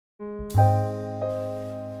I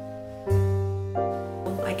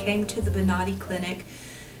came to the Bonati Clinic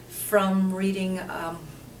from reading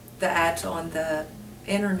the ads on the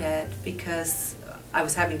internet because I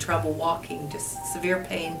was having trouble walking, just severe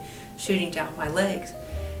pain shooting down my legs.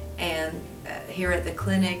 And here at the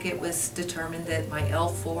clinic it was determined that my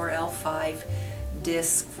L4-L5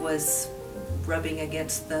 disc was rubbing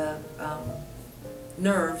against the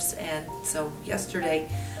nerves, and so yesterday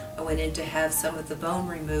I went in to have some of the bone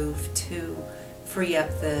removed to free up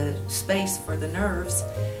the space for the nerves.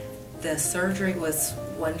 The surgery was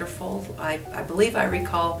wonderful. I believe I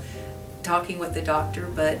recall talking with the doctor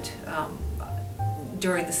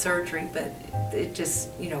during the surgery, but it just,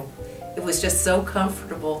 it was just so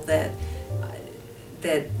comfortable that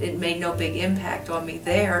it made no big impact on me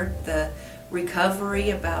there. The recovery,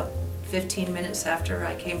 about 15 minutes after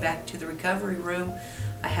I came back to the recovery room,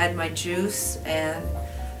 I had my juice and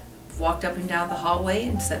walked up and down the hallway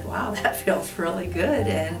and said, wow, that feels really good,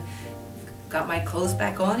 and got my clothes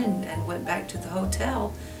back on and went back to the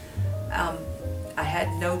hotel. I had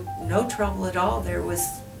no trouble at all.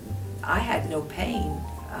 I had no pain.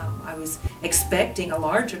 I was expecting a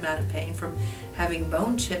large amount of pain from having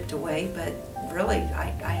bone chipped away, but really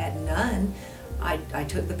I had none. I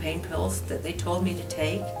took the pain pills that they told me to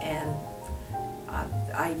take, and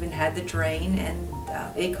I even had the drain, and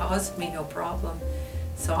it caused me no problem.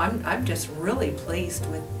 So I'm just really pleased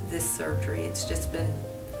with this surgery.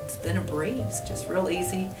 It's been a breeze, just real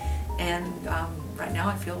easy, and right now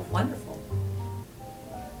I feel wonderful.